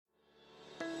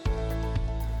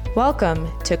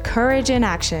Welcome to Courage in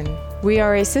Action. We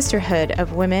are a sisterhood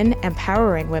of women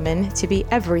empowering women to be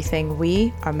everything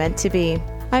we are meant to be.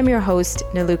 I'm your host,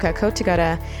 Niluka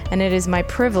Kotagara, and it is my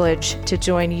privilege to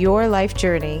join your life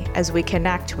journey as we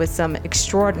connect with some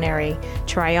extraordinary,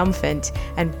 triumphant,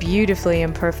 and beautifully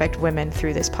imperfect women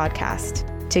through this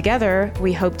podcast. Together,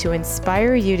 we hope to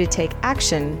inspire you to take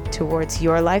action towards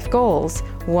your life goals,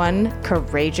 one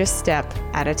courageous step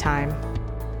at a time.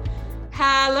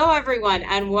 Hello, everyone,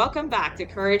 and welcome back to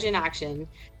Courage in Action.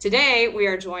 Today, we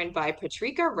are joined by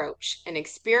Patrika Roach, an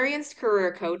experienced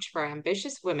career coach for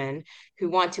ambitious women who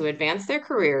want to advance their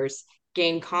careers,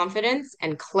 gain confidence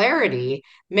and clarity,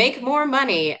 make more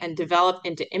money, and develop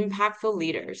into impactful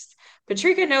leaders.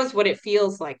 Patrika knows what it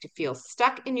feels like to feel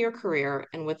stuck in your career,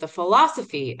 and with the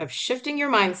philosophy of shifting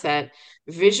your mindset,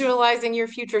 visualizing your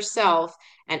future self,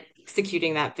 and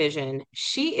executing that vision,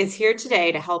 she is here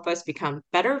today to help us become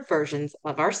better versions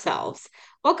of ourselves.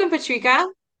 Welcome, Patrika.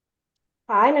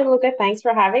 Hi, Niluka. Thanks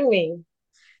for having me.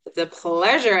 It's a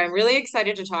pleasure. I'm really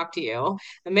excited to talk to you.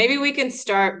 And maybe we can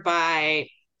start by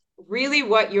really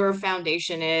what your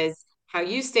foundation is, how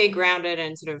you stay grounded,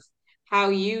 and sort of how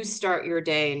you start your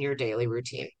day and your daily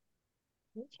routine.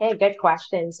 Okay, good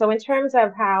question. So, in terms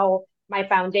of how my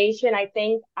foundation, I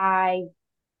think I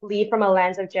lead from a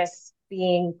lens of just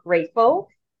being grateful.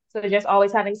 So, just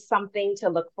always having something to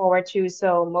look forward to.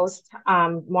 So, most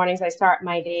mornings I start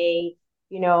my day,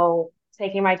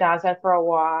 taking my dogs out for a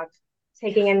walk,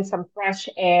 taking in some fresh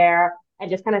air, and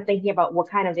just kind of thinking about what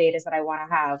kind of day it is that I want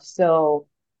to have. So,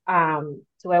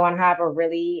 do I want to have a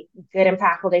really good,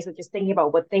 impactful day? So, just thinking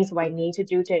about what things do I need to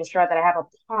do to ensure that I have a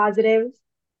positive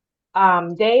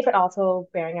day, but also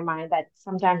bearing in mind that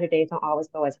sometimes your days don't always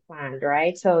go as planned,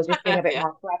 right? So just being a bit Yeah.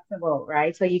 more flexible,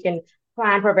 right? So you can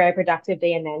plan for a very productive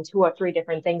day and then two or three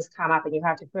different things come up and you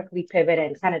have to quickly pivot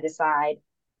and kind of decide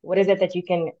what is it that you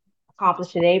can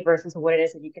accomplish today versus what it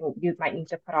is that you might need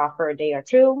to put off for a day or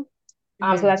two. So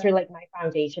Mhm. that's really like my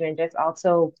foundation and just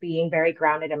also being very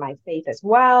grounded in my faith as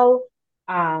well.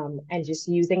 And just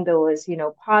using those,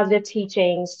 positive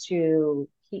teachings to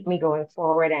keep me going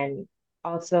forward and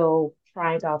also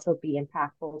trying to also be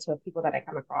impactful to people that I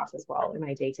come across as well in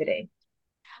my day to day.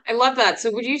 I love that.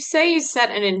 So would you say you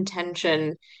set an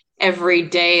intention every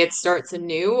day it starts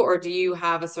anew, or do you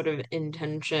have a sort of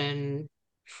intention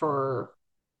for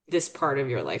this part of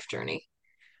your life journey?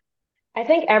 I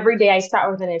think every day I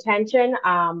start with an intention.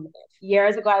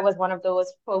 Years ago, I was one of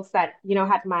those folks that,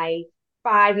 had my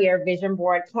 5-year vision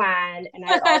board plan. And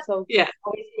I would also Yeah.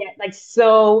 always get like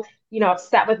so,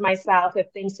 upset with myself if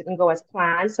things didn't go as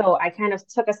planned. So I kind of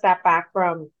took a step back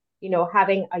from,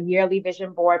 having a yearly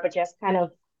vision board, but just kind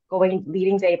of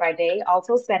leading day by day.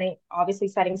 Also obviously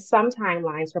setting some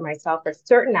timelines for myself for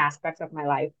certain aspects of my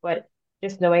life. But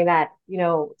just knowing that,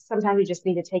 sometimes you just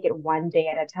need to take it one day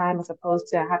at a time as opposed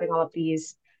to having all of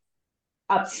these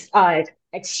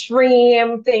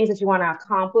extreme things that you want to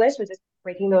accomplish, but just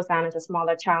breaking those down into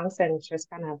smaller chunks and just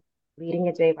kind of leading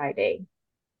it day by day.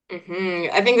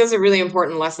 I think that's a really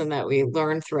important lesson that we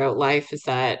learn throughout life is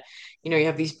that, you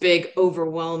have these big,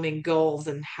 overwhelming goals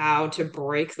and how to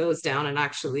break those down and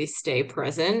actually stay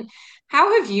present.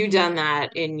 How have you done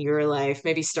that in your life?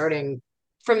 Maybe starting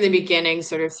from the beginning,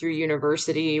 sort of through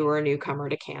university, you were a newcomer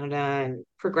to Canada and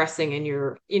progressing in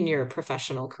your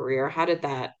professional career. How did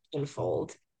that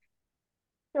unfold?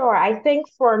 Sure. I think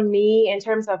for me, in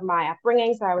terms of my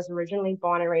upbringing, so I was originally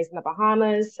born and raised in the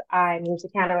Bahamas. I moved to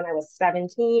Canada when I was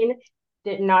 17.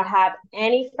 Did not have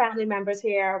any family members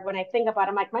here. When I think about it,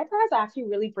 I'm like, my parents are actually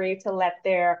really brave to let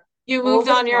their You moved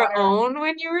on oldest your daughter. own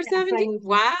when you were Yes, I 17? moved. Yes,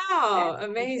 Wow, I did.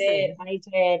 amazing. I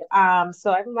did.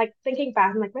 So I'm like thinking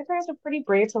back, I'm like, my parents were pretty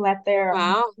brave to let their,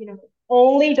 Wow.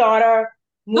 only daughter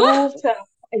move to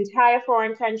entire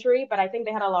foreign country, but I think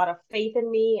they had a lot of faith in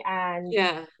me and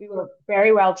Yeah, we were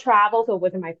very well traveled. So it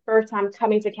wasn't my first time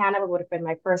coming to Canada, it would have been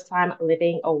my first time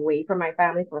living away from my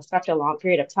family for such a long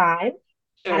period of time.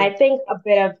 And I sure. think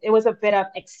it was a bit of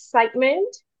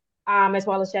excitement, as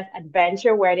well as just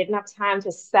adventure where I didn't have time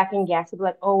to second guess to be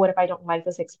like, oh, what if I don't like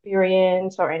this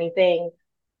experience or anything?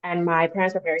 And my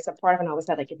parents were very supportive and always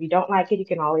said, like, if you don't like it, you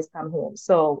can always come home.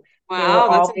 So they were Wow,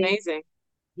 that's always, amazing.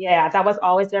 yeah, that was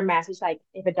always their message. Like,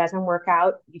 if it doesn't work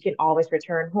out, you can always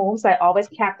return home. So I always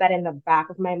kept that in the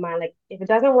back of my mind. Like, if it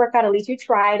doesn't work out, at least you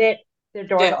tried it. Their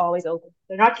doors are Yeah. always open.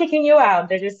 They're not kicking you out.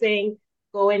 They're just saying,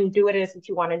 go and do what it is that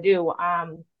you want to do.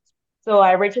 So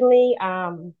I originally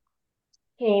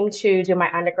came to do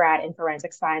my undergrad in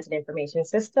forensic science and information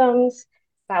systems.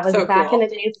 That was So back in cool.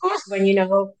 the days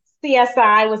when,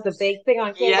 CSI was the big thing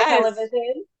on cable Yes.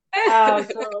 television.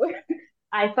 So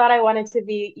I thought I wanted to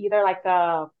be either like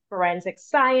a forensic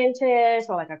scientist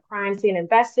or like a crime scene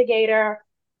investigator.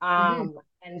 Hmm.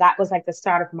 And that was like the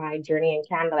start of my journey in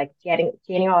Canada, like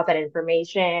gaining all of that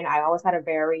information. I always had a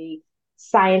very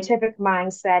scientific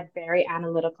mindset, very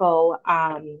analytical.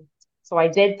 So I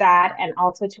did that, and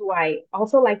also too, I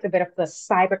also liked a bit of the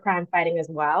cybercrime fighting as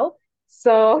well.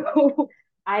 So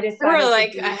I You were decided to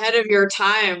like do. ahead of your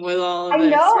time with all of I this,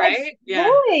 know it's right? Yeah.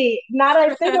 really now that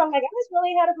I think I'm like I was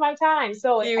really ahead of my time.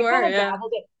 So You I were, kind of yeah.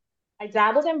 dabbled it. I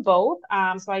dabbled in both.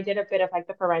 So I did a bit of like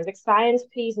the forensic science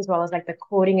piece as well as like the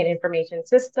coding and information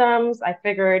systems. I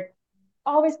figured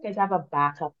always good to have a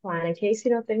backup plan in case,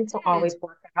 things don't Hmm. always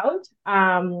work out.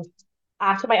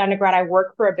 After my undergrad, I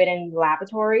worked for a bit in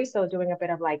laboratory, so doing a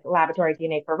bit of like laboratory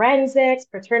DNA forensics,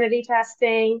 paternity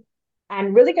testing,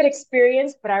 and really good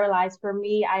experience. But I realized for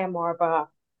me, I am more of a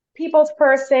people's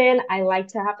person. I like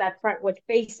to have that frontward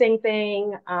facing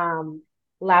thing.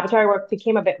 Laboratory work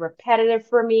became a bit repetitive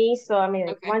for me. So, I mean,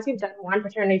 like Okay. once you've done one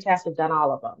paternity test, you've done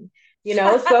all of them.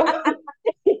 So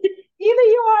either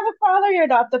you are the father, you're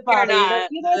not the You're father.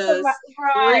 not Either it's this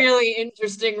right, really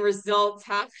interesting results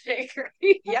happening.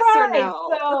 Yes or right. no?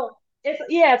 So it's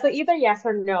yeah, so either yes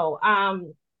or no.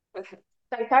 Okay.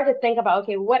 So I started to think about,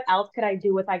 okay, what else could I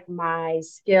do with like my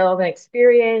skills and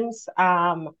experience?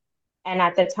 And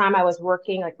at the time I was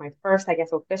working like my first, I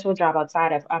guess, official job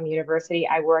outside of university.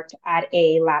 I worked at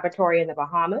a laboratory in the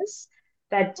Bahamas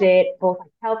that did both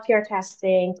like healthcare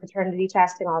testing, paternity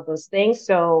testing, all those things.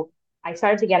 So I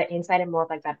started to get an insight in more of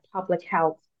like that public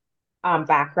health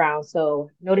background.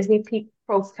 So noticing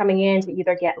folks coming in to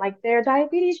either get like their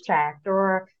diabetes checked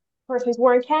or persons who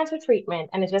are in cancer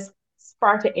treatment, and it just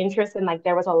sparked an interest in like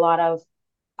there was a lot of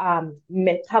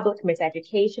public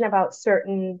miseducation about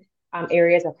certain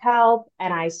areas of health,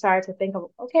 and I started to think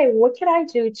of okay, what can I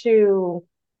do to,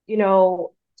 you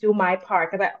know, do my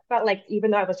part? Because I felt like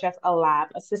even though I was just a lab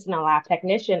assistant, a lab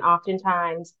technician,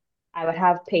 oftentimes I would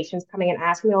have patients coming and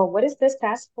asking me, "Oh, what is this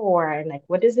test for?" And like,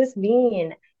 "What does this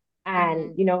mean?"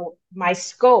 And, Hmm. my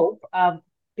scope of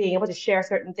being able to share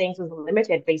certain things was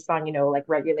limited based on, like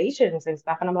regulations and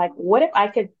stuff. And I'm like, what if I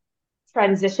could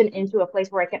transition into a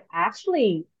place where I could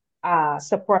actually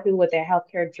support people with their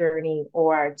healthcare journey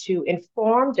or to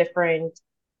inform different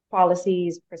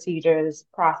policies, procedures,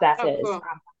 Oh, processes, cool.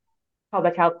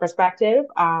 public health perspective.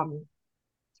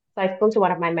 So I spoke to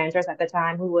one of my mentors at the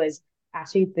time who was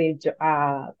actually the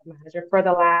manager for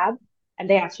the lab. And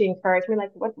they actually encouraged me,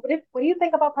 like, what do you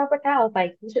think about public health?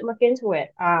 Like, you should look into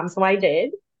it. So I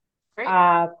did. Great.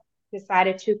 Uh,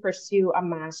 Decided to pursue a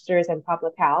master's in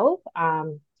public health.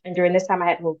 And during this time, I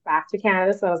had moved back to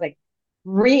Canada. So I was like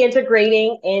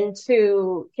reintegrating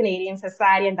into Canadian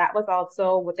society. And that was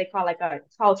also what they call like a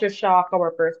culture shock or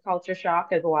reverse culture shock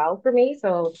as well for me.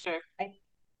 So Sure. I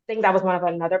think that was one of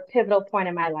another pivotal point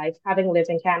in my life, having lived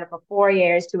in Canada for 4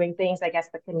 years, doing things, I guess,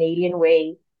 the Canadian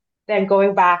way, then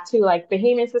going back to like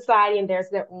Bahamian society, and there's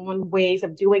their own ways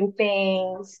of doing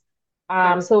things.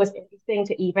 Sure. So it's interesting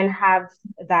to even have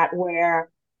that where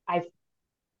I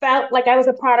felt like I was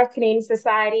a part of Canadian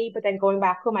society, but then going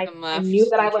back home, I, I'm I knew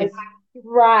left. that I Okay. was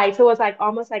right. So it was like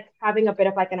almost like having a bit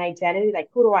of like an identity, like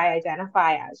who do I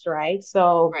identify as, right?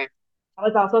 So Right. that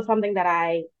was also something that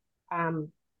I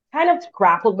um, kind of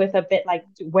grappled with a bit, like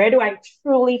where do I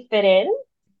truly fit in?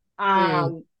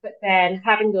 Mm. But then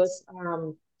having those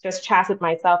just chats with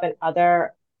myself and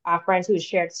other friends who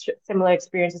shared similar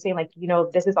experiences, saying like,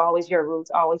 this is always your roots,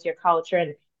 always your culture,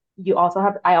 and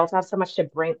I also have so much to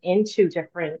bring into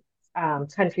different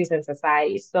countries and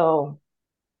societies. So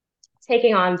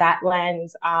taking on that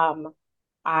lens,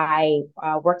 I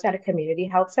worked at a community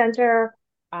health center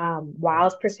while I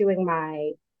was pursuing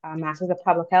my master's of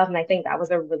public health, and I think that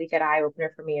was a really good eye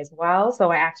opener for me as well.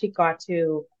 So I actually got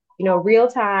to, real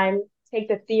time take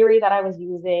the theory that I was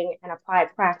using and apply it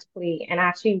practically, and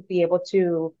actually be able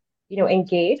to,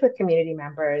 engage with community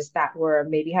members that were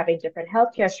maybe having different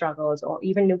healthcare struggles, or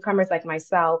even newcomers like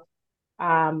myself,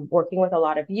 working with a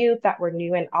lot of youth that were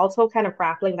new and also kind of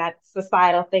grappling that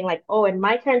societal thing like, oh, in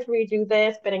my country we do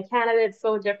this, but in Canada it's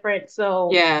so different. So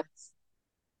Yeah.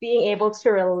 being able to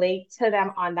relate to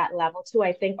them on that level too,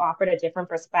 I think offered a different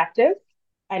perspective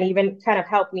and even kind of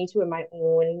helped me to in my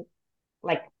own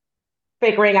like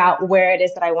figuring out where it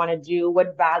is that I want to do,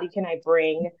 what value can I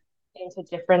bring into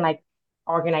different like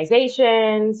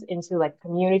organizations, into like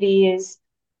communities.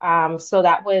 So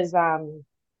that was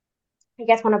I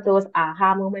guess one of those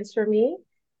aha moments for me.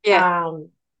 Yeah. Um,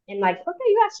 and like,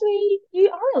 okay,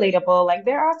 you are relatable. Like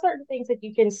there are certain things that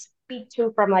you can speak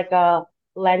to from like a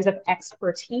lens of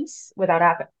expertise without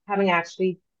having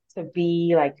actually to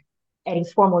be like any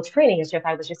formal training. It's just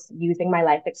I was just using my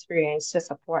life experience to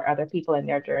support other people in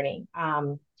their journey.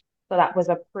 So that was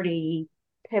a pretty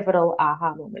pivotal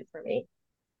aha moment for me.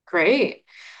 Great.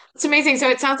 It's amazing. So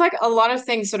it sounds like a lot of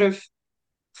things sort of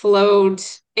flowed.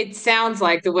 It sounds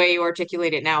like the way you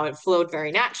articulate it now, it flowed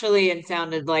very naturally and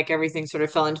sounded like everything sort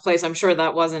of fell into place. I'm sure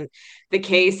that wasn't the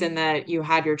case and that you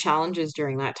had your challenges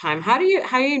during that time. How do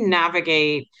you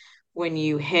navigate when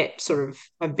you hit sort of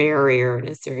a barrier? And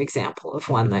is there an example of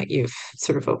one that you've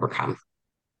sort of overcome?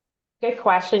 Good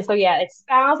question. So yeah, it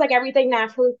sounds like everything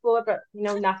naturally flowed, but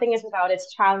nothing is without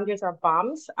its challenges or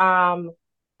bumps. And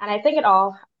I think it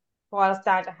all boils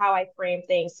down to how I frame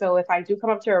things. So if I do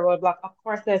come up to a roadblock, of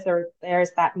course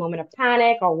there's that moment of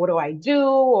panic, or what do I do,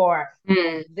 or like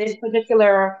Mm, this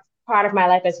particular part of my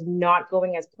life is not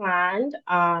going as planned.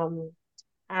 And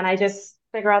I just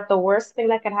figure out the worst thing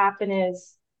that could happen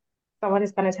is someone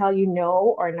is going to tell you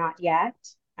no or not yet.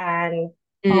 And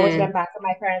always mm. went back to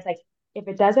my parents, like, if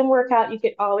it doesn't work out, you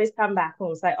could always come back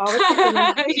home. So I always kept in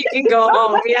my mind, You can go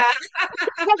home. Yeah.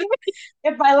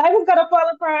 if my life is going to fall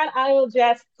apart, I will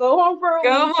just go home for a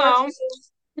Go week or home.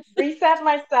 two, reset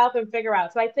myself, and figure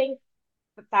out. So I think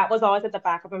that was always at the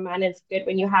back of my mind. It's good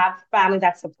when you have family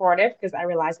that's supportive, because I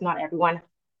realize not everyone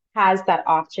has that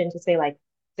option to say, like,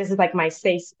 this is like my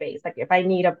safe space. Like if I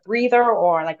need a breather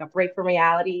or like a break from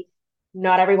reality,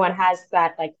 not everyone has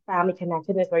that like family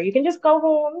connectedness where you can just go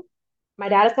home. My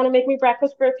dad is gonna make me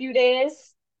breakfast for a few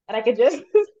days and I could just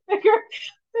figure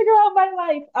out my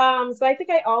life. So I think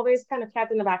I always kind of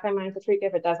kept in the back of my mind, Patricia,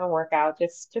 if it doesn't work out,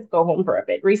 just go home for a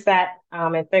bit, reset,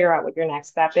 and figure out what your next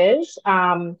step is.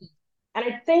 And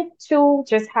I think too,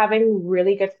 just having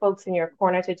really good folks in your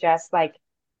corner to just like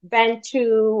vent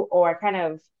to or kind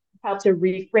of help to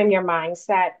reframe your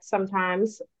mindset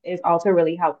sometimes is also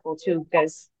really helpful too,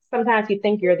 because sometimes you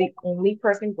think you're the only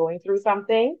person going through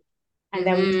something. And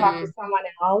then when you talk to Hmm. someone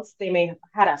else, they may have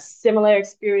had a similar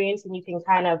experience and you can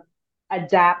kind of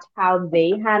adapt how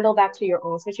they handle that to your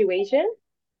own situation.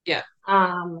 Yeah.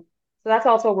 So that's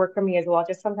also worked for me as well.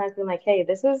 Just sometimes being like, hey,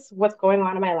 this is what's going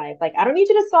on in my life. Like, I don't need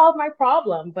you to solve my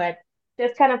problem, but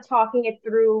just kind of talking it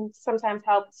through sometimes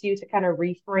helps you to kind of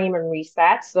reframe and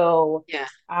reset. So Yeah.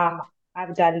 um,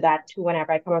 I've done that too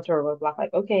whenever I come up to a roadblock.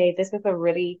 Like, okay, this is a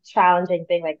really challenging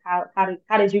thing. Like,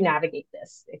 how did you navigate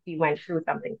this if you went through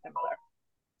something similar?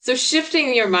 So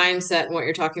shifting your mindset and what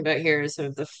you're talking about here is sort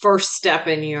of the first step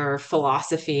in your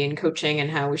philosophy and coaching and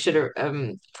how we should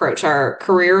approach our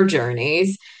career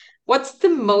journeys. What's the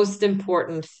most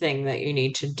important thing that you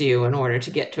need to do in order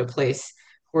to get to a place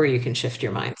where you can shift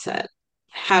your mindset?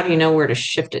 How do you know where to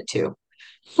shift it to?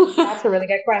 That's a really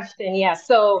good question. Yeah.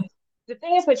 So the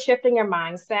thing is with shifting your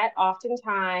mindset,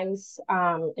 oftentimes,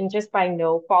 and just by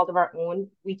no fault of our own,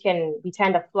 we tend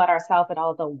to flood ourselves with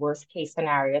all the worst case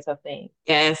scenarios of things.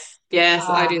 Yes, yes,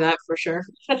 I do Um, that for sure.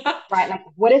 right? Like,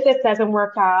 what if this doesn't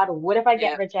work out? What if I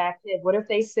get Yeah. rejected? What if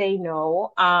they say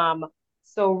no?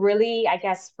 So really, I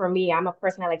guess for me, I'm a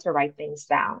person I like to write things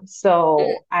down.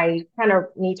 So I kind of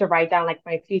need to write down like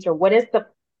my future. What is the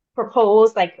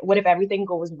proposed? Like, what if everything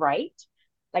goes right?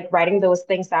 Like writing those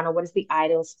things down, or what is the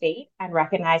ideal state, and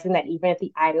recognizing that even if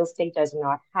the ideal state does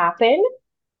not happen,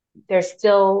 there's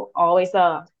still always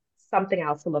a something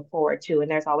else to look forward to, and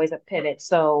there's always a pivot.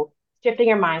 So shifting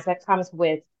your mindset comes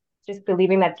with just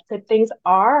believing that good things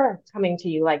are coming to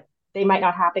you. Like they might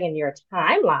not happen in your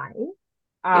timeline,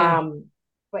 Yeah. um,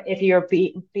 but if you're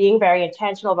being very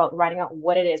intentional about writing out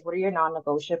what it is, what are your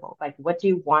non-negotiables? Like what do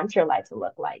you want your life to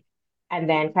look like? And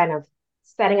then kind of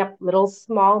setting up little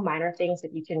small minor things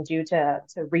that you can do to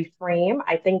reframe.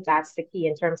 I think that's the key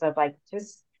in terms of like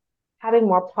just having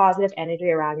more positive energy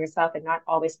around yourself and not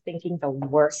always thinking the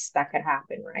worst that could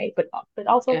happen, right? But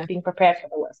also Yeah. being prepared for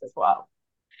the worst as well.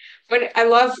 But I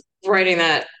love writing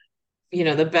that,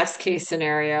 the best case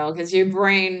scenario because your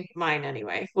brain, mine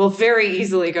anyway, will very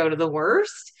easily go to the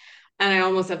worst. And I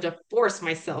almost have to force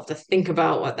myself to think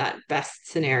about what that best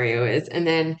scenario is. And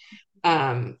then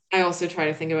I also try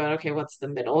to think about, okay, what's the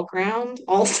middle ground?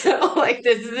 Also, like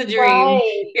this is a dream.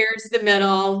 Right. Here's the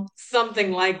middle.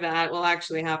 Something like that will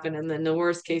actually happen. And then the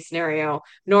worst case scenario,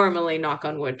 normally, knock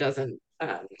on wood, doesn't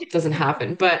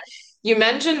happen. But you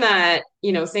mentioned that,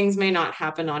 things may not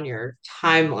happen on your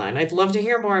timeline. I'd love to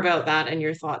hear more about that and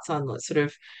your thoughts on the sort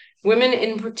of women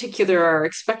in particular are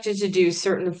expected to do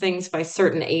certain things by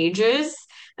certain ages,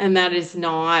 and that is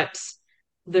not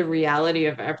the reality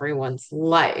of everyone's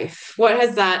life. What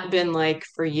has that been like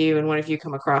for you, and what have you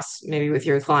come across maybe with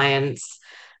your clients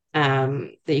that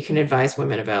you can advise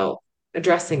women about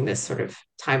addressing this sort of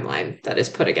timeline that is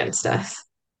put against us?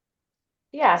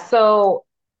 Yeah. So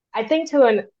I think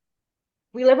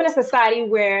we live in a society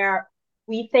where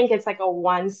we think it's like a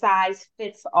one size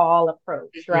fits all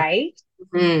approach, right?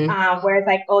 Mm-hmm. Where it's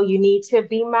like, oh, you need to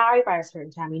be married by a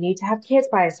certain time, you need to have kids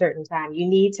by a certain time, you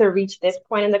need to reach this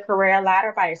point in the career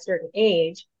ladder by a certain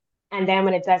age. And then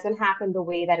when it doesn't happen the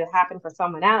way that it happened for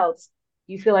someone else,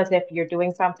 you feel as if you're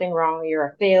doing something wrong, you're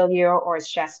a failure, or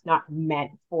it's just not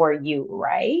meant for you,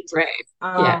 right? Right.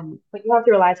 Yeah. But you have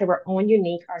to realize that we're own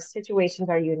unique, our situations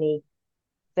are unique,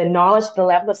 the knowledge, the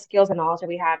level of skills and knowledge that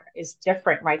we have is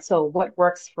different, right? So what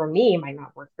works for me might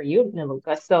not work for you,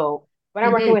 Naluka. So when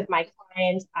I'm working Mm-hmm. with my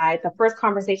clients, the first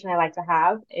conversation I like to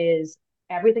have is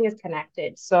everything is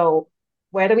connected. So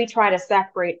whether we try to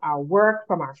separate our work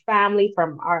from our family,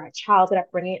 from our childhood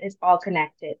upbringing, it's all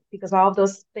connected because all of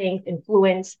those things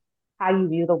influence how you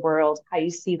view the world, how you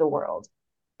see the world.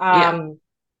 Yeah. Um,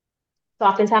 so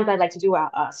oftentimes I'd like to do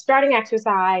a starting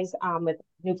exercise with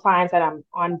new clients that I'm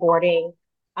onboarding.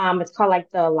 It's called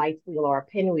like the life wheel or a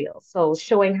pinwheel. So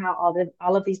showing how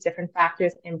all of these different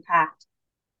factors impact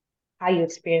how you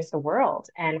experience the world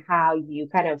and how you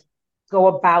kind of go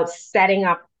about setting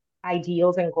up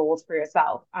ideals and goals for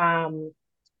yourself.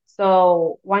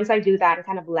 So once I do that and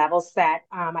kind of level set,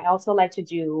 I also like to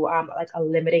do like a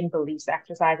limiting beliefs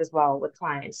exercise as well with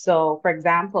clients. So for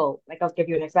example, like I'll give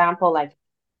you an example, like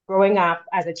growing up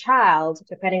as a child,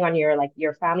 depending on your like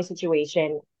your family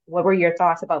situation, what were your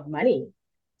thoughts about money?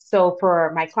 So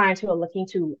for my clients who are looking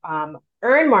to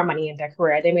earn more money in their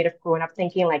career, they may have grown up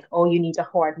thinking like, oh, you need to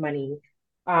hoard money.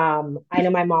 I know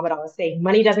my mom would always say,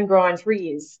 money doesn't grow on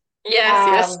trees. Yes,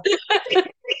 yes. Um,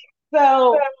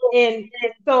 so in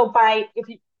so by if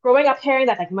you growing up hearing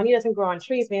that like money doesn't grow on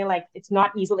trees, meaning like it's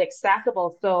not easily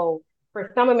accessible. So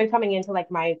for some women coming into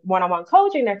like my one-on-one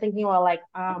coaching, they're thinking, well, like,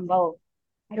 well,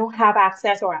 I don't have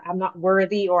access or I'm not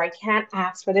worthy or I can't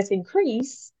ask for this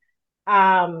increase.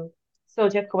 Um, so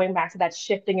just going back to that,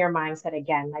 shifting your mindset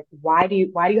again, like why do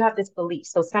you have this belief?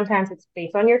 So sometimes it's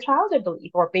based on your childhood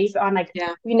belief or based on like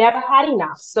Yeah. we never had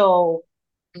enough. So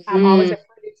I'm always Mm-hmm.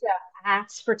 afraid to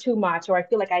ask for too much, or I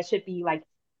feel like I should be like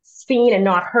seen and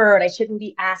not heard. I shouldn't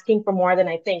be asking for more than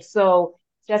I think. So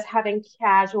just having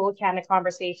casual kind of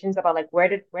conversations about like where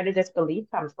did this belief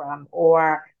come from,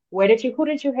 or who did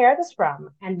you hear this from,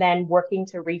 and then working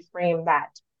to reframe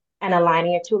that and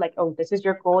aligning it to like, oh, this is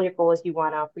your goal. Your goal is you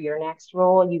want to for your next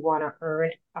role, you want to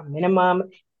earn a minimum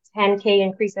 10K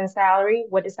increase in salary.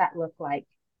 What does that look like?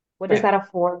 What does Right. that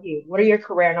afford you? What are your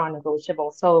career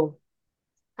non-negotiables? So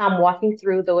walking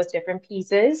through those different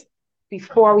pieces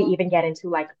before we even get into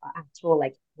like actual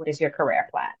like what is your career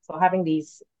plan. So having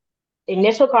these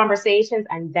initial conversations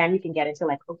and then we can get into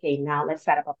like, okay, now let's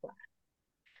set up a plan.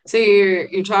 So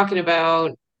you're talking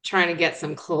about trying to get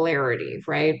some clarity,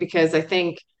 right? Because I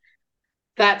think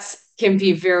that's can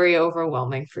be very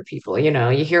overwhelming for people. You know,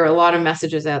 you hear a lot of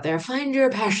messages out there, find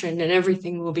your passion and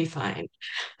everything will be fine.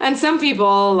 And some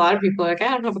people, a lot of people are like, I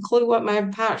don't have a clue what my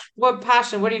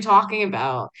passion, what are you talking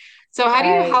about? So how do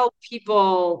you Right. help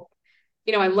people,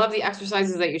 you know, I love the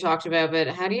exercises that you talked about, but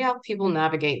how do you help people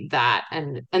navigate that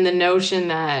and the notion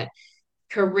that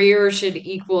career should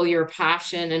equal your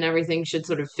passion and everything should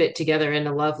sort of fit together in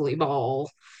a lovely ball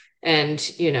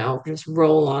and, you know, just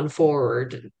roll on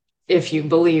forward if you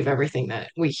believe everything that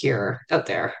we hear out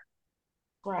there.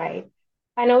 Right.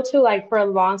 I know too, like for a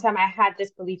long time, I had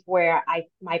this belief where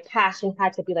my passion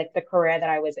had to be like the career that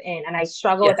I was in. And I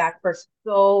struggled with Yes. that for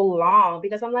so long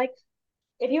because I'm like,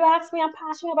 if you ask me, I'm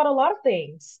passionate about a lot of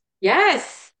things,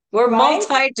 Yes. We're right?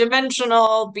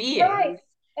 multi-dimensional Right. beings.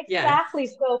 Yeah. Exactly.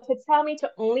 So to tell me to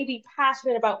only be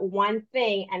passionate about one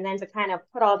thing and then to kind of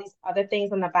put all these other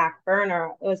things on the back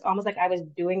burner, it was almost like I was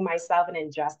doing myself an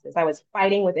injustice. I was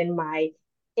fighting within my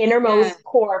Yeah. innermost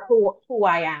core of who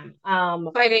I am.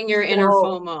 Fighting your inner So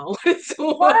FOMO. It's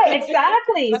what- right,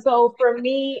 exactly. So for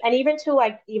me, and even to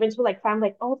like family,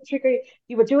 like, oh, Patricia,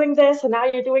 you were doing this and now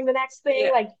you're doing the next thing.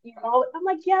 yeah. Like, I'm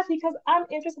like, yes, because I'm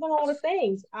interested in all the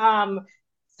things.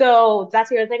 So that's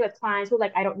the other thing with clients who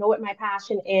like, I don't know what my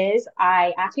passion is.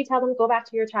 I actually tell them, go back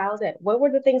to your childhood. What were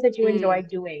the things that you Mm. enjoyed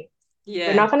doing?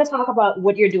 We're Yeah. not going to talk about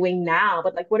what you're doing now,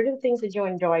 but like, what are the things that you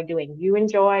enjoy doing? You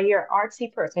enjoy your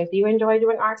artsy person. If you enjoy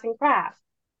doing arts and crafts,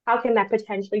 how can that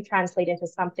potentially translate into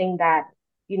something that,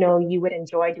 you would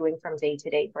enjoy doing from day to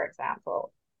day, for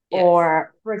example? Yes.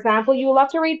 Or, for example, you love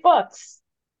to read books.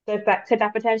 Could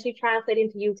that potentially translate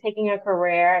into you taking a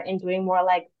career and doing more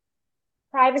like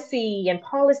privacy and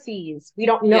policies? We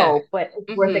don't Yeah. know, but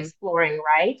it's worth Hmm. exploring,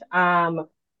 right?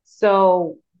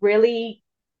 So really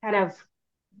kind of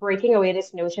breaking away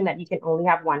this notion that you can only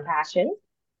have one passion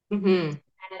Hmm.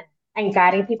 and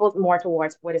guiding people more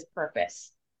towards what is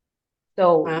purpose.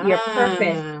 So your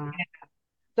purpose. Ah.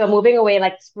 So moving away,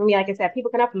 like for me, like I said, people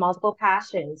can have multiple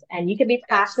passions, and you can be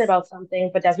passionate Yes. about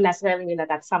something, but doesn't necessarily mean that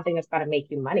that's something that's going to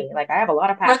make you money. Like I have a lot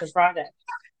of passion projects.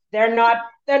 They're not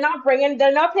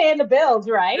paying the bills,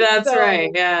 right? That's right.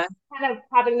 So Yeah. kind of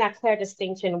having that clear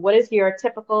distinction. What is your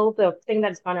typical, the thing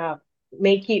that's gonna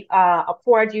make you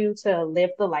afford you to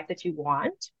live the life that you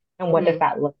want, and what does Hmm.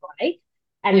 that look like?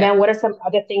 And Yeah. then what are some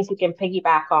other things you can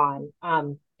piggyback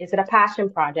on? Is it a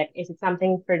passion project? Is it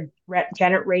something for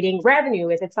generating revenue?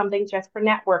 Is it something just for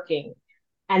networking?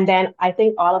 And then I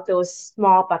think all of those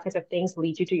small buckets of things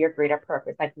lead you to your greater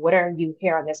purpose. Like, what are you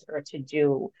here on this earth to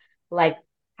do? Like,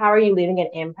 how are you leaving an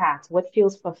impact? What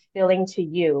feels fulfilling to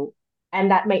you?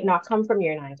 And that might not come from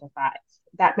your 9 to 5.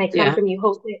 That may come Yeah. from you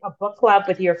hosting a book club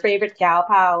with your favorite gal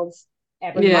pals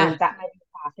every Yeah. month. That might be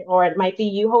passion, or it might be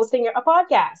you hosting a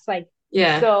podcast. Like,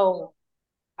 Yeah. so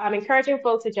I'm encouraging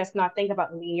folks to just not think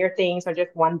about linear things or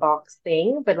just one box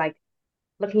thing, but like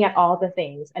looking at all the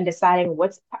things and deciding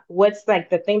what's like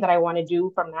the thing that I want to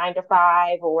do from 9 to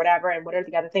 5 or whatever, and what are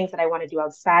the other things that I want to do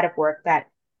outside of work that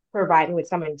provide me with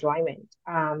some enjoyment.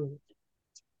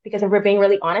 Because if we're being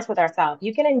really honest with ourselves,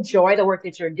 you can enjoy the work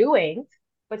that you're doing,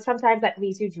 but sometimes that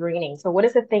leaves you draining. So, what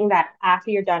is the thing that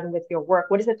after you're done with your work,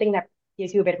 what is the thing that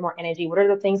gives you a bit more energy? What are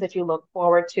the things that you look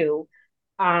forward to?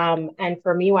 And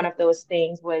for me, one of those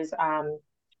things was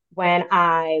when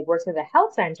I worked at the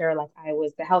health center, like I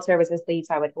was the health services lead,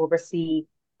 so I would oversee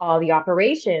all the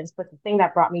operations. But the thing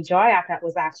that brought me joy out of that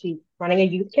was actually running a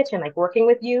youth kitchen, like working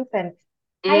with youth and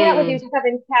hanging out with you, Mm, just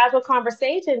having casual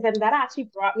conversations. And that actually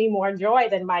brought me more joy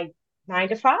than my 9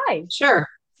 to 5. sure.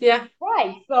 Yeah.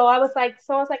 Right. So I was like,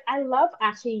 I love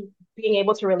actually being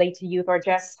able to relate to youth or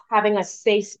just having a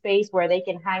safe space where they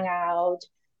can hang out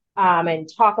and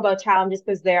talk about challenges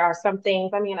because there are some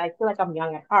things, I mean, I feel like I'm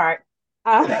young at heart.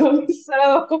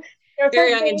 So there are You're some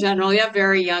young in things. general. You have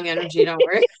very young energy, don't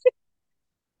worry.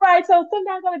 Right. So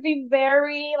sometimes I would be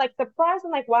very like surprised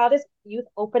and like, wow, this youth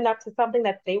opened up to something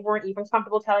that they weren't even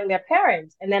comfortable telling their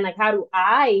parents. And then like, how do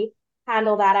I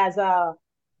handle that as a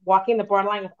walking the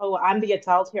borderline of, oh, I'm the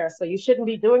adult here, so you shouldn't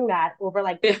be doing that. Over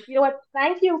like, Yeah. you know what?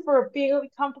 Thank you for being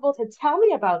really comfortable to tell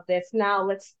me about this. Now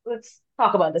let's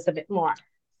talk about this a bit more.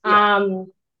 Yeah.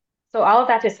 Um, so all of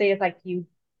that to say is like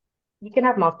you can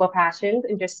have multiple passions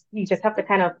and just you just have to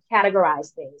kind of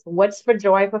categorize things. What's for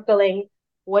joy fulfilling?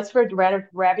 What's for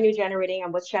revenue generating?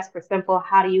 And what's just for simple?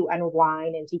 How do you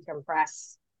unwind and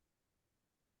decompress?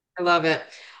 I love it.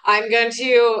 I'm going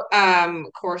to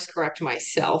course correct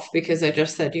myself because I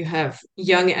just said you have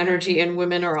young energy and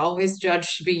women are always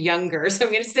judged to be younger. So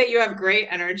I'm going to say you have great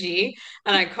energy.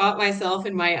 And I caught myself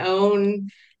in my own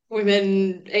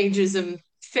women ageism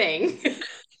thing.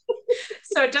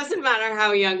 So it doesn't matter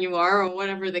how young you are or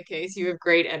whatever the case, you have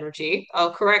great energy.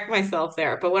 I'll correct myself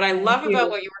there. But what I Thank love about you.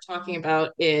 what you were talking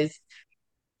about is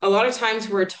a lot of times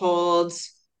we're told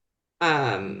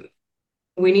um,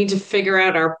 we need to figure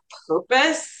out our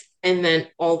purpose and then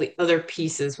all the other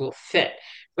pieces will fit.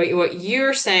 But what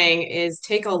you're saying is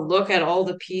take a look at all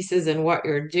the pieces and what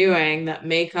you're doing that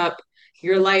make up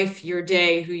your life, your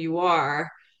day, who you are,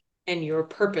 and your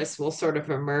purpose will sort of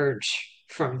emerge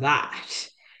from that.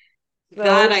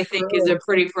 That So I think is a true.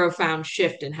 pretty profound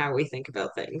shift in how we think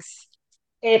about things.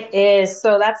 It is.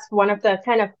 So that's one of the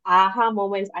kind of aha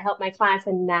moments I help my clients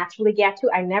to naturally get to.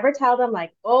 I never tell them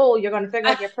like, oh, you're going to figure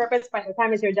out your purpose by the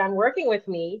time as you're done working with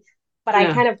me. But I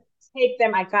Yeah. kind of take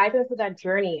them, I guide them through that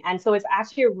journey. And so it's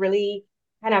actually a really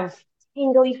kind of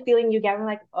tingly feeling you get. I'm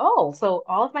like, oh, so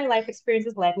all of my life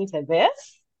experiences led me to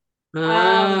this.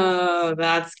 Um, Oh,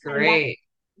 that's and that great.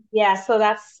 yeah, so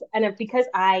that's and because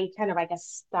I kind of I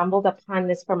guess stumbled upon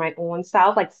this for my own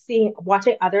self, like seeing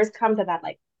watching others come to that,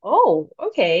 like, oh,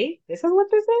 okay, this is what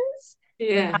this is.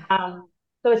 Yeah.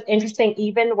 So it's interesting,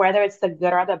 even whether it's the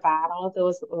good or the bad, all of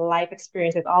those life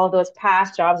experiences, all of those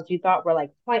past jobs that you thought were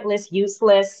like pointless,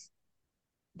 useless.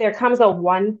 There comes a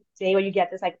one day where you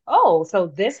get this, like, oh, so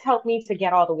this helped me to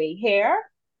get all the way here.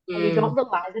 And you don't Mm,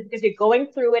 realize it because you're going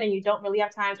through it and you don't really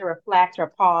have time to reflect or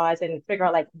pause and figure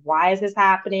out like why is this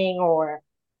happening, or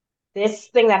this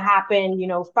thing that happened,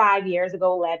 5 years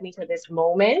ago led me to this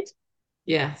moment.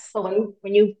 yes. So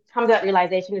when you come to that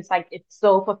realization, it's like it's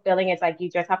so fulfilling. It's like you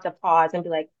just have to pause and be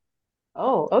like,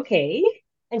 oh, okay,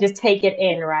 and just take it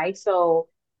in, right? So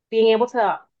being able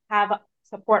to have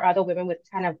support other women with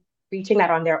kind of reaching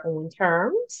that on their own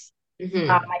terms,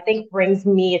 Hmm. I think brings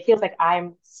me. It feels like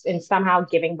I'm in somehow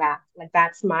giving back. Like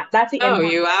that's the Oh, impact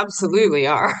you that absolutely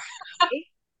are. I.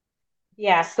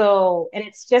 Yeah, so and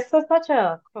it's just such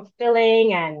a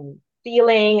fulfilling and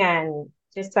feeling and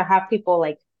just to have people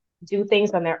like do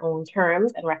things on their own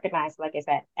terms and recognize, like I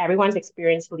said, everyone's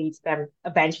experience leads them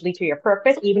eventually to your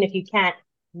purpose, even if you can't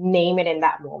name it in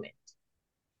that moment.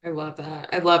 I love that.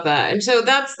 I love that. And so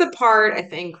that's the part I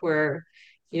think where,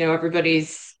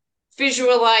 everybody's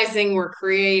visualizing, we're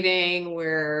creating,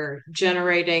 we're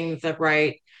generating the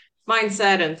right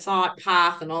mindset and thought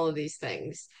path and all of these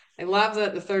things. I love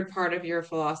that the third part of your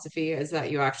philosophy is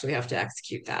that you actually have to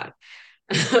execute that.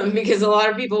 Because a lot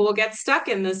of people will get stuck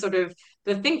in the sort of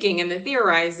the thinking and the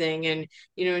theorizing. And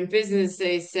in business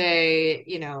they say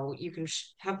you can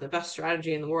have the best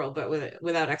strategy in the world, but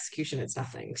without execution it's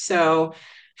nothing. So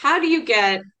how do you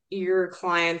get your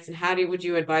clients, and would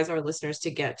you advise our listeners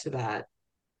to get to that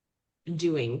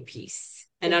doing piece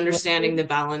and The understanding doing. the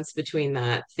balance between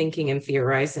that thinking and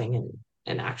theorizing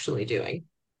and actually doing?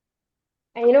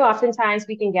 And oftentimes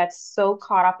we can get so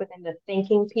caught up within the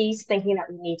thinking piece, thinking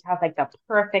that we need to have like the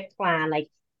perfect plan. Like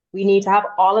we need to have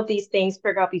all of these things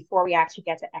figured out before we actually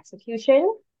get to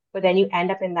execution. But then you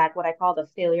end up in that what I call the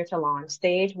failure to launch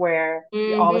stage, where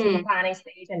you're always in the Mm-hmm. planning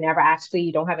stage and never actually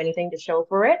you don't have anything to show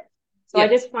for it. So I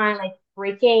Yep. just find like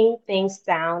breaking things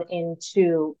down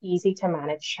into easy to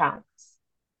manage chunks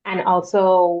and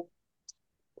also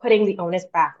putting the onus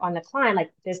back on the client.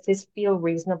 Like, does this feel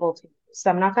reasonable to you? So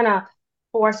I'm not gonna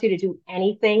force you to do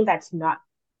anything that's not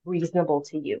reasonable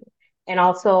to you. And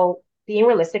also being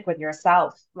realistic with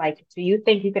yourself. Like, do you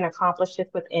think you can accomplish this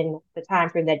within the time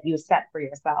frame that you set for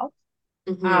yourself?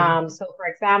 Mm-hmm. So for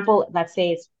example, let's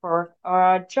say it's for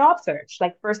a job search,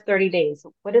 like first 30 days.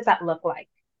 What does that look like?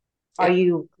 Yep.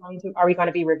 Are we going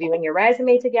to be reviewing your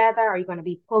resume together? Are you going to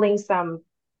be pulling some,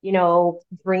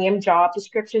 dream job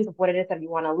descriptions of what it is that you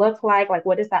want to look like? Like,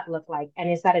 what does that look like? And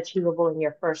is that achievable in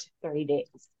your first 30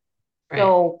 days? Right.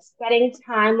 So setting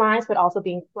timelines, but also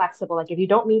being flexible. Like if you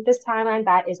don't meet this timeline,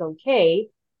 that is okay.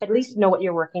 At least know what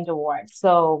you're working towards.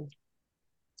 So,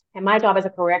 and my job as a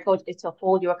career coach is to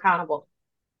hold you accountable.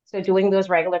 So doing those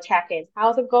regular check-ins,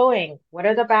 how's it going? What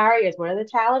are the barriers? What are the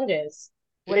challenges?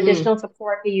 What Mm-hmm. additional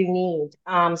support do you need?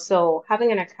 So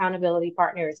having an accountability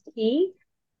partner is key.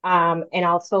 And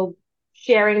also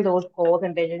sharing those goals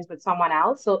and visions with someone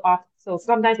else. So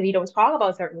sometimes if you don't talk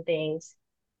about certain things,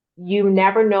 you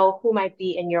never know who might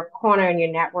be in your corner in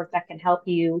your network that can help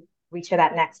you reach to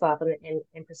that next level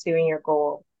in pursuing your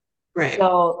goal. Right.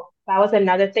 So that was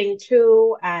another thing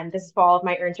too. And this is for all of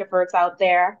my introverts out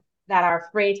there that are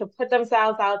afraid to put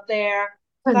themselves out there.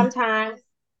 Sometimes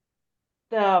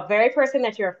the very person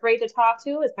that you're afraid to talk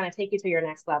to is going to take you to your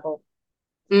next level.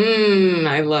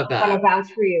 I love I'm going that. to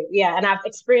vouch for you. Yeah. And I've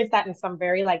experienced that in some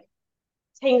very like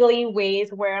tingly ways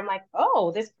where I'm like,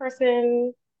 oh, this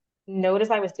person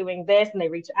noticed I was doing this and they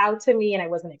reached out to me and I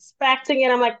wasn't expecting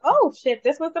it. I'm like, oh shit,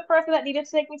 this was the person that needed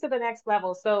to take me to the next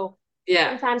level. So Yeah.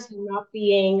 sometimes not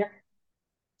being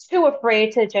too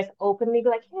afraid to just openly be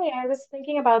like, hey, I was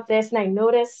thinking about this and I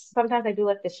noticed sometimes I do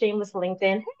like the shameless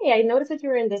LinkedIn. Hey, I noticed that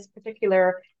you're in this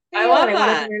particular I field and love I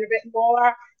wanted to that. learn a bit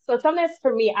more. So sometimes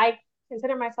for me, I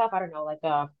consider myself, I don't know, like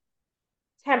a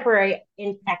temporary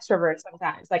extrovert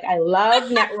sometimes. Like I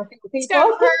love networking with people.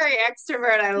 Temporary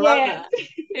extrovert. I love Yeah. that.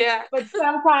 Yeah. But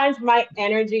sometimes my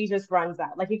energy just runs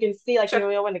out. Like you can see, like,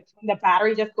 Sure. when the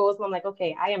battery just goes, I'm like,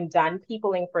 okay, I am done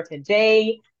peopling for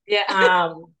today. Yeah.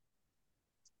 Um,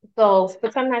 So,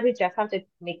 but sometimes we just have to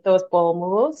make those bold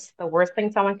moves. The worst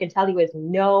thing someone can tell you is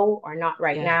no or not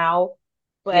right Yeah. now,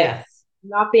 but Yeah.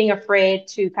 not being afraid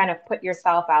to kind of put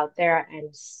yourself out there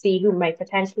and see who might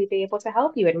potentially be able to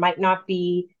help you. It might not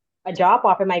be a job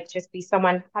offer, it might just be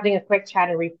someone having a quick chat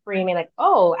and reframing, like,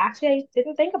 oh, actually, I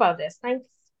didn't think about this.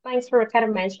 Thanks for kind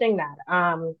of mentioning that.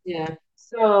 Yeah.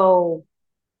 So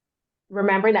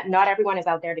remembering that not everyone is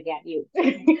out there to get you. So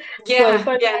Yeah.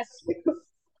 sometimes, Yes.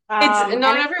 It's and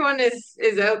not I, everyone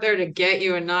is out there to get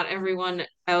you, and not everyone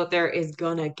out there is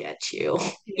gonna get you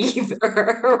either,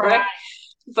 right? right.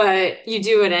 But you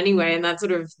do it anyway, and that's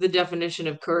sort of the definition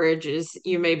of courage is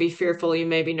you may be fearful, you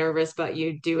may be nervous, but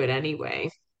you do it anyway.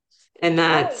 And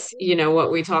Right. that's,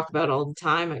 what we talk about all the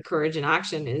time at Courage in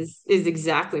Action is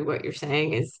exactly what you're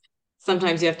saying is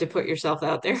sometimes you have to put yourself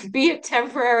out there. Be a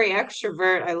temporary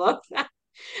extrovert. I love that.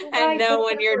 And Right, know just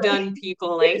when you're temporary. done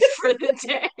peopling for the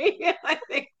day. I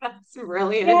think that's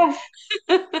brilliant.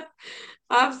 Yes.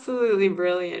 Absolutely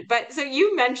brilliant. But so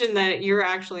you mentioned that you're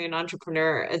actually an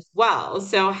entrepreneur as well.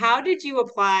 So how did you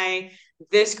apply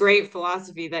this great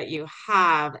philosophy that you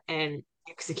have and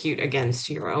execute against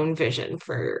your own vision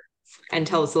and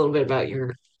tell us a little bit about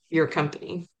your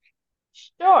company?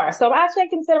 Sure. So actually I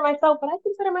consider myself, but I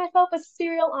consider myself a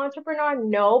serial entrepreneur.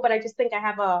 No, but I just think I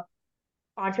have a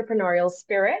entrepreneurial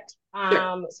spirit.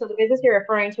 Sure. So the business you're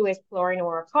referring to is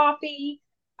Florinor Coffee.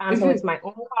 So Mhm. it's my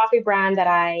own coffee brand that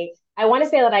I want to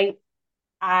say that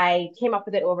I came up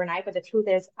with it overnight, but the truth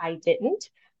is I didn't.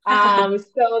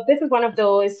 So this is one of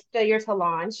those failure to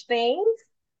launch things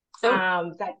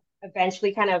Oh, that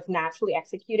eventually kind of naturally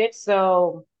executed.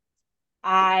 So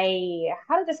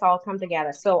how did this all come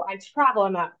together? So I travel a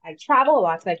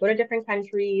lot. So I go to different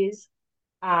countries.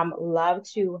 Love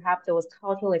to have those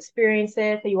cultural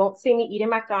experiences. So you won't see me eating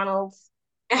McDonald's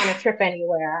on a trip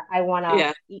anywhere. I want to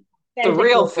yeah. eat The authentic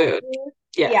real local food. food.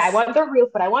 Yeah, I Yes. want the real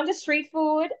food. I want the street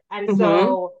food. And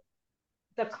Mm-hmm. so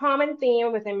the common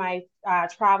theme within my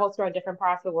travels throughout different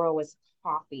parts of the world was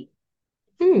coffee.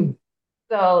 Hmm.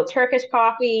 So Turkish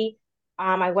coffee.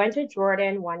 I went to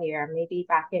Jordan one year, maybe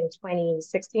back in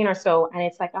 2016 or so, and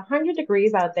it's like 100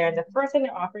 degrees out there. And the first thing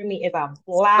they're offering me is a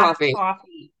black Coffee.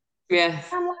 coffee. Yes.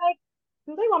 I'm like,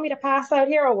 do they want me to pass out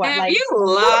here or what? Have Like, you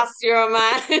lost your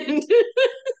mind?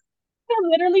 I'm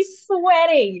literally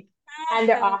sweating. And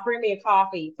they're offering me a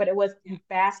coffee, but it was the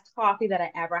best coffee that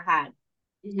I ever had.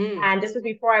 Hmm. And this was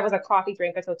before I was a coffee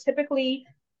drinker. So typically,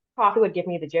 coffee would give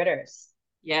me the jitters.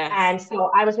 Yes. And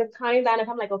so I was just counting down. If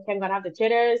I'm like, okay, I'm gonna have the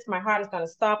jitters, my heart is gonna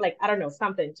stop. Like, I don't know,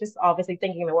 something, just obviously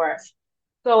thinking the worst.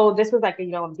 So this was like,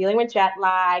 I'm dealing with jet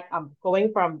lag. I'm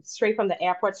going from straight from the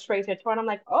airport straight to Toronto. I'm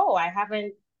like, oh, I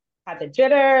haven't had the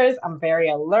jitters. I'm very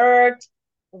alert.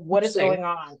 What is Interesting. going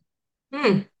on?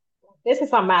 Hmm. This is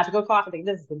some magical coffee. Like,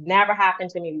 this has never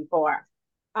happened to me before.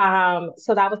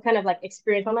 So that was kind of like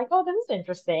experience. I'm like, oh, this is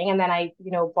interesting. And then I,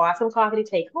 bought some coffee to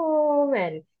take home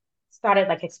and started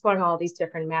like exploring all these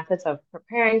different methods of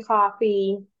preparing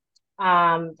coffee.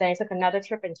 Then I took another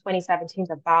trip in 2017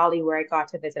 to Bali where I got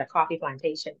to visit a coffee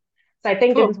plantation. So I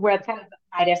think this Cool. is where kind of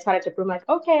the idea started to brew. I'm like,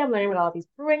 okay, I'm learning about all these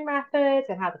brewing methods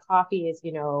and how the coffee is,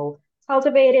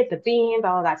 cultivated, the beans,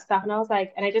 all of that stuff. And I was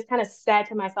like, and I just kind of said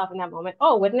to myself in that moment,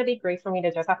 oh, wouldn't it be great for me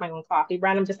to just have my own coffee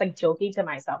brand? I'm just like joking to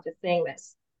myself, just saying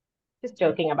this, just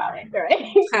joking about it,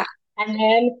 right? Ha. And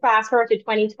then fast forward to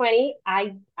 2020,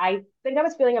 I think I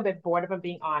was feeling a bit bored, if I'm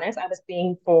being honest. I was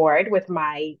being bored with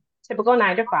my typical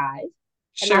 9 to 5.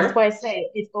 And that's Sure. why I say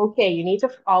it's okay. You need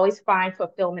to always find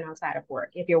fulfillment outside of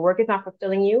work. If your work is not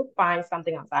fulfilling you, find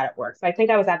something outside of work. So I think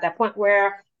I was at that point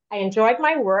where I enjoyed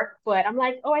my work, but I'm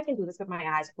like, oh, I can do this with my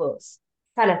eyes closed,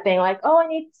 kind of thing. Like, oh, I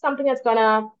need something that's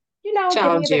gonna, give me a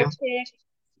Challenge bit you. of kick,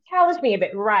 challenge me a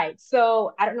bit, right?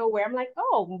 So I don't know where I'm like,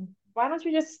 oh, why don't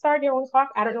you just start your own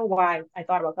coffee? I don't know why I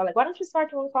thought about that. Like, why don't you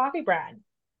start your own coffee brand?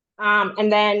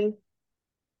 And then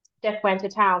just went to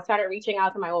town, started reaching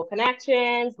out to my old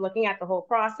connections, looking at the whole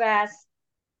process,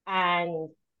 and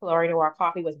Florida Noir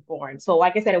Coffee was born. So,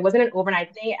 like I said, it wasn't an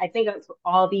overnight thing. I think it was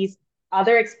all these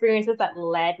other experiences that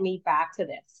led me back to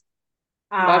this.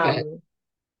 Love it. Um,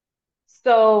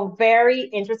 so very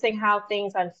interesting how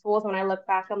things unfold. When I look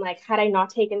back, I'm like, had I not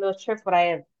taken those trips, would I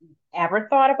have ever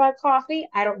thought about coffee?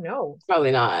 I don't know.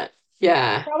 Probably not.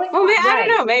 Yeah. Probably Well, not, I don't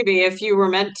right. know. Maybe if you were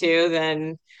meant to,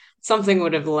 then something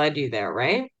would have led you there,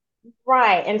 right?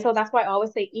 Right. And so that's why I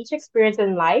always say each experience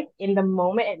in life, in the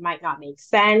moment, it might not make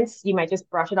sense. You might just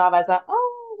brush it off as a,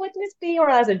 oh, wouldn't this be, or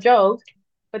as a joke.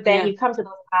 But then Yeah. you come to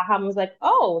those aha moments like,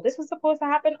 oh, this was supposed to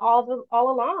happen all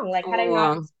along. Like had I All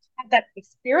not along. had that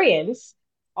experience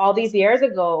all these years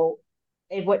ago,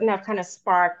 it wouldn't have kind of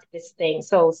sparked this thing.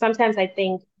 So sometimes I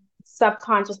think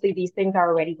subconsciously these things are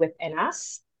already within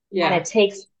us. And it Yeah.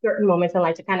 takes certain moments in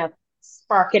life to kind of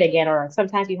spark it again. Or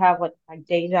sometimes you have what like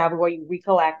deja vu where you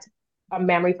recollect a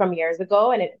memory from years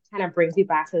ago and it kind of brings you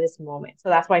back to this moment. So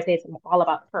that's why I say it's all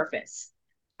about purpose.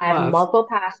 I have Love. multiple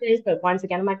passions, but once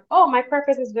again, I'm like, oh, my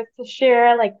purpose is just to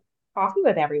share like coffee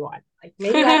with everyone. Like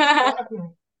maybe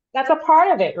that's a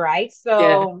part of it, right?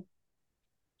 Yeah. So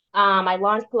I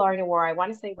launched Colorian War. I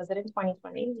want to say, was it in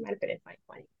 2020? It might have been in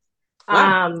 2020.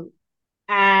 Wow. Um,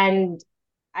 and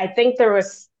I think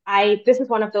this is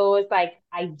one of those like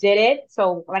I did it.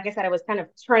 So like I said, I was kind of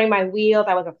turning my wheels.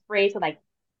 I was afraid to like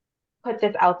put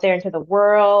this out there into the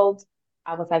world.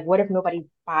 I was like, what if nobody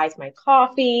buys my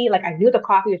coffee? Like I knew the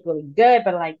coffee was really good,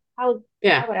 but like how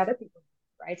Yeah. would other people,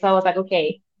 right? So I was like,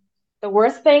 okay, the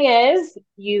worst thing is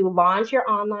you launch your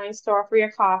online store for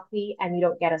your coffee and you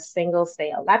don't get a single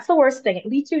sale. That's the worst thing. At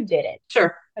least you did it.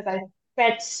 Sure. Because I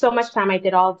spent so much time. I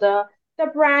did all the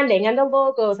branding and the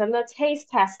logos and the taste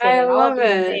testing I and all of love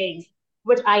these it. things,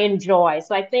 which I enjoy.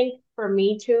 So I think for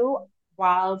me too,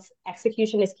 whilst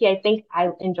execution is key, I think I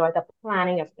enjoy the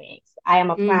planning of things. I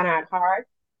am a Mm. planner at heart.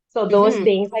 So those Hmm.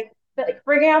 things like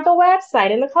figuring out the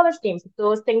website and the color schemes,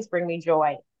 those things bring me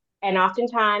joy. And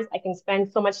oftentimes I can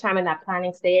spend so much time in that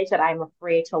planning stage that I'm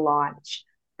afraid to launch.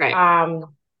 Right.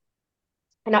 Um,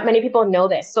 and not many people know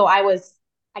this. So I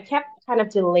kept kind of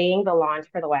delaying the launch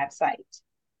for the website.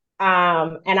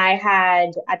 And I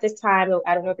had at this time,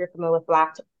 I don't know if you're familiar with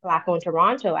Black Owned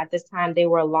Toronto. At this time, they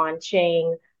were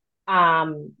launching.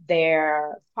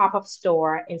 their pop-up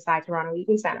store inside Toronto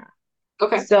Legion Center.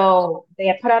 Okay. So they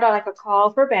had put out like a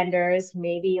call for vendors,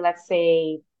 maybe let's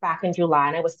say back in July,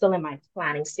 and I was still in my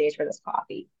planning stage for this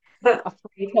coffee.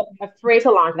 Afraid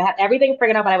to launch. I had everything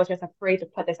figured out, but I was just afraid to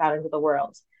put this out into the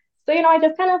world. So, I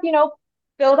just kind of,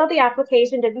 filled out the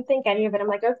application, didn't think any of it. I'm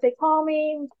like, if they call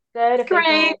me, good. If they Great.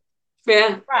 don't,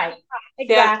 Yeah. right. Yeah.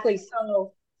 Exactly.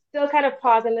 So still kind of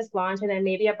pausing this launch. And then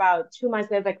maybe about 2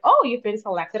 months later, like, oh, you've been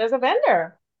selected as a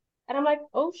vendor. And I'm like,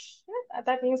 oh shit,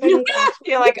 that means I need to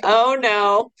actually You're like, oh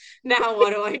no. Now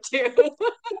what do I do?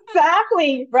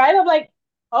 exactly, right? I'm like,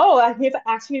 oh, I need to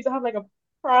actually need to have like a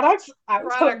product out to the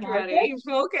Product market. ready.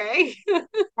 Okay.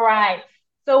 Right.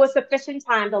 So with sufficient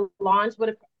time, the launch would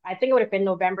have, I think it would have been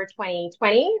November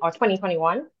 2020 or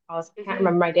 2021. Can't Hmm.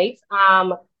 remember my dates.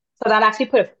 So that actually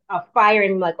put a fire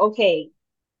in me, like, okay,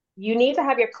 you need to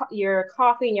have your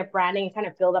coffee and your branding and kind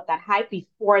of build up that hype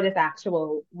before this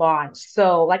actual launch.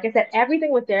 So like I said,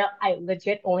 everything was there. I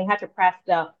legit only had to press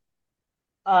the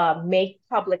make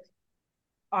public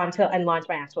until and launch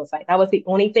my actual site. That was the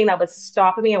only thing that was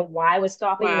stopping me, and why was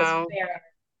stopping me was Wow. fear.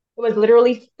 It was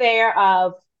literally fear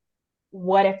of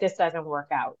what if this doesn't work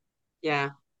out.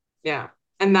 Yeah. Yeah.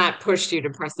 And that pushed you to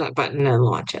press that button and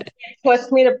launch it. It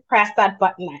pushed me to press that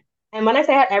button. And when I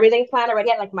say I had everything planned already,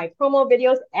 I had like my promo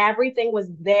videos, everything was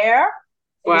there.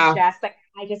 It was Wow. just like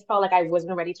I just felt like I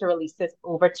wasn't ready to release this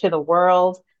over to the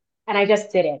world, and I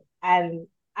just did it. And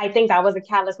I think that was a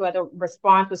catalyst where the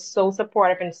response was so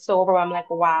supportive and so overwhelming. Like,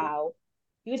 wow,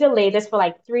 you delayed this for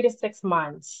like 3 to 6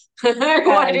 months Why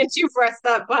because didn't you press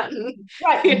that button?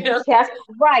 right, You know?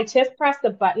 just press the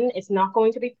button. It's not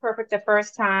going to be perfect the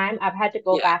first time. I've had to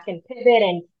go Yeah. back and pivot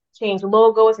and change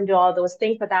logos and do all those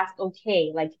things, but that's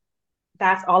okay. Like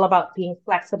that's all about being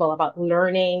flexible, about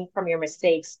learning from your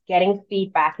mistakes, getting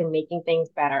feedback and making things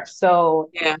better. So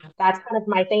Yeah. that's kind of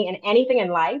my thing. And anything in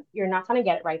life, you're not going to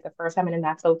get it right the first time, and then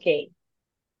that's okay.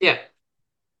 Yeah.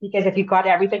 Because if you got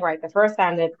everything right the first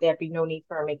time, there'd be no need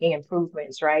for making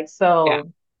improvements, right? Yeah.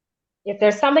 So if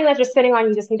there's something that you're sitting on,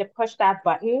 you just need to push that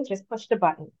button, just push the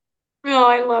button. Oh,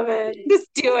 I love it.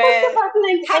 Just do Just push the it.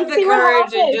 button Have and the see what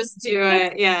courage and happens. just do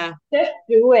Just it. Yeah. just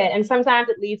do it. And sometimes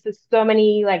it leads to so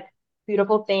many like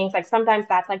beautiful things. Like sometimes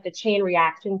that's like the chain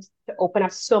reaction to open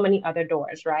up so many other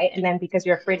doors, right? And then because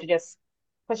you're afraid to just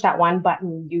push that one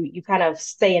button, you kind of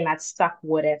stay in that stuck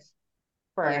what if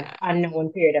for an Yeah.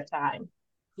 unknown period of time.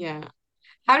 Yeah.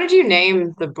 How did you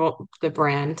name the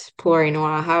brand Pori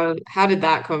Noir? How did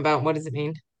that come about? What does it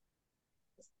mean?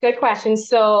 Good question.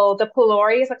 So the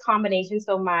Pylori is a combination.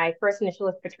 So my first initial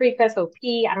is Patrica, so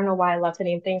P. I don't know why I love to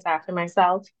name things after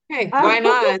myself. Hey, why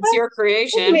not? It's your It's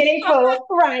creation. meaningful,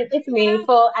 right? It's Yeah.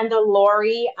 meaningful. And the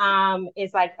Lori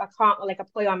is like a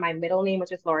play on my middle name,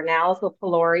 which is Lornell, so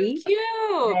Pylori. Cute.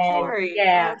 And Pori. Oh,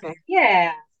 yeah, okay.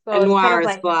 yeah. So And it's kind noir of is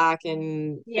like black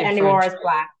in yeah, and New French. Orleans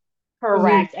Black, Hmm.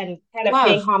 correct, and kind of Love.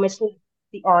 paying homage to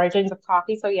the origins of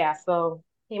coffee. So yeah, so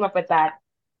came up with that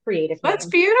creative That's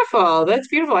name. beautiful. That's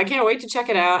beautiful. I can't wait to check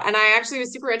it out. And I actually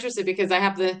was super interested because I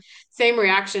have the same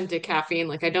reaction to caffeine.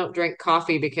 Like I don't drink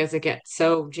coffee because it gets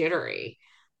so jittery.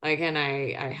 Like, and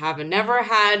I have never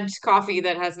had coffee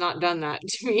that has not done that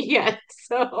to me yet.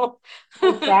 So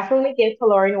So definitely give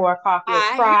Kalori Noir coffee a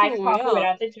I try. Coffee will.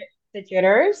 without the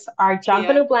jitters. Our Yeah.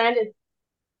 Junkanoo blend is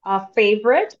a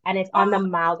favorite, and it's on the Oh,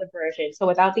 milder version. So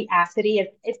without the acidity,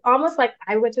 it's almost like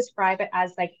I would describe it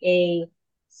as like a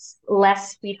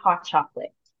less sweet hot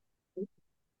chocolate.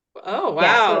 oh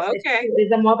Yeah, so wow. Okay.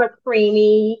 it's a more of a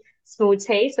creamy, smooth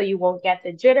taste, so you won't get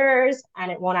the jitters,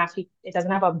 and it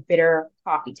doesn't have a bitter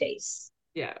coffee taste.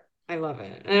 Yeah. I love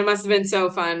it. And it must have been so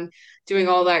fun doing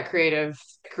all that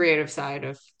creative side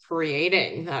of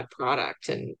creating that product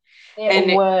It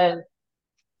and was,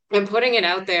 and putting it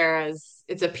out there as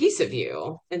it's a piece of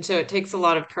you. And so it takes a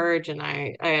lot of courage and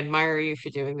I admire you for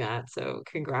doing that. So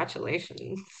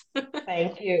congratulations.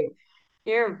 thank you.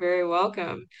 You're very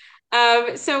welcome.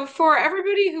 So for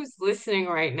everybody who's listening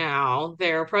right now,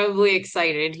 they're probably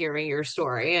excited hearing your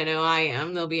story. I know I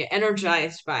am. They'll be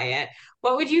energized by it.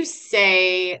 What would you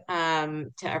say to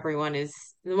everyone is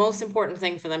the most important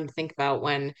thing for them to think about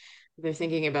when they're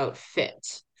thinking about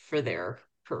fit for their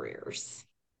careers?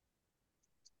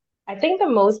 I think the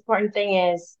most important thing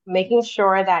is making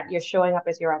sure that you're showing up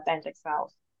as your authentic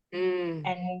self Mm,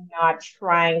 and not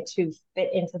trying to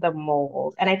fit into the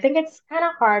mold. And I think it's kind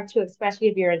of hard to, especially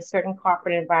if you're in certain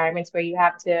corporate environments where you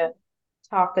have to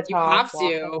talk the you talk, have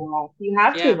walk the to. walk. You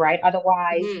have to, Yeah. right?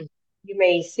 Otherwise, Hmm. you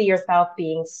may see yourself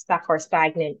being stuck or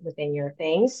stagnant within your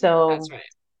thing. That's So right.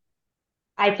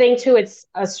 I think too, it's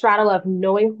a straddle of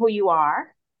knowing who you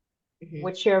are, Hmm.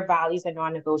 what your values and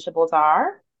non-negotiables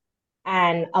are,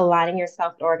 and aligning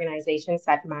yourself to organizations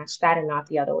that match that and not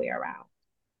the other way around.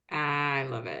 I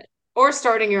love it. Or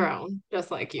starting your own,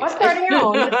 just like you Or did. starting your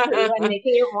own, that's true, and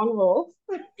making your own rules.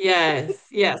 Yes,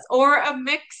 yes. Or a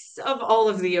mix of all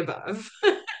of the above.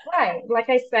 Right. Like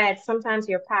I said, sometimes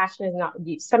your passion is not,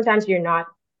 sometimes you're not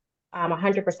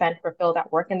 100% fulfilled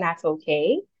at work, and that's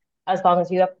okay. As long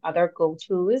as you have other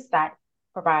go-tos that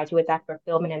provide you with that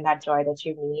fulfillment and that joy that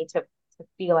you need to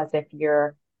feel as if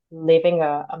you're living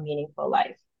a meaningful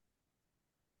life.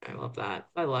 I love that.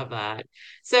 I love that.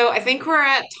 So I think we're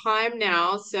at time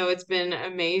now. So it's been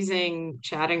amazing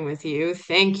chatting with you.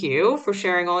 Thank you for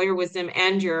sharing all your wisdom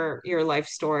and your life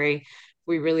story.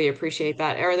 We really appreciate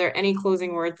that. Are there any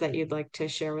closing words that you'd like to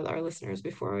share with our listeners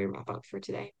before we wrap up for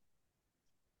today?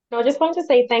 No, I just wanted to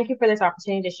say thank you for this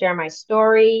opportunity to share my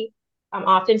story.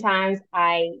 Oftentimes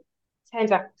I tend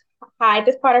to hide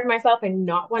this part of myself and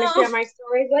not want to share Oh, my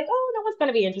stories. Like, oh, no one's going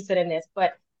to be interested in this.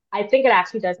 But I think it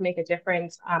actually does make a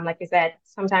difference. Like I said,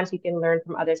 sometimes you can learn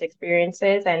from others'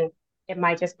 experiences, and it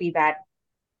might just be that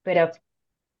bit of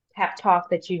pep talk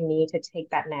that you need to take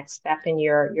that next step in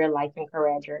your life and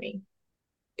career journey.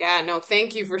 yeah, no,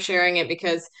 thank you for sharing it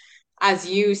because as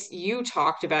you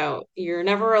talked about, you're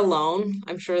never alone.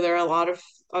 I'm sure there are a lot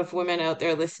of women out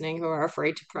there listening who are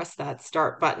afraid to press that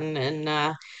start button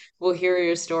and will hear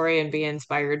your story and be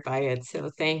inspired by it. So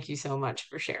thank you so much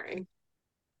for sharing.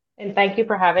 And thank you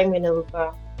for having me,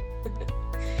 Nalupa.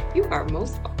 You are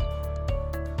most welcome.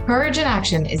 Courage in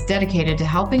Action is dedicated to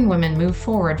helping women move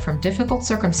forward from difficult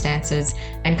circumstances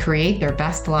and create their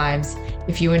best lives.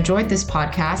 If you enjoyed this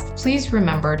podcast, please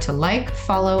remember to like,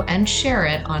 follow, and share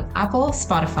it on Apple,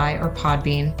 Spotify, or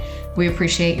Podbean. We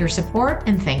appreciate your support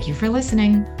and thank you for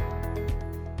listening.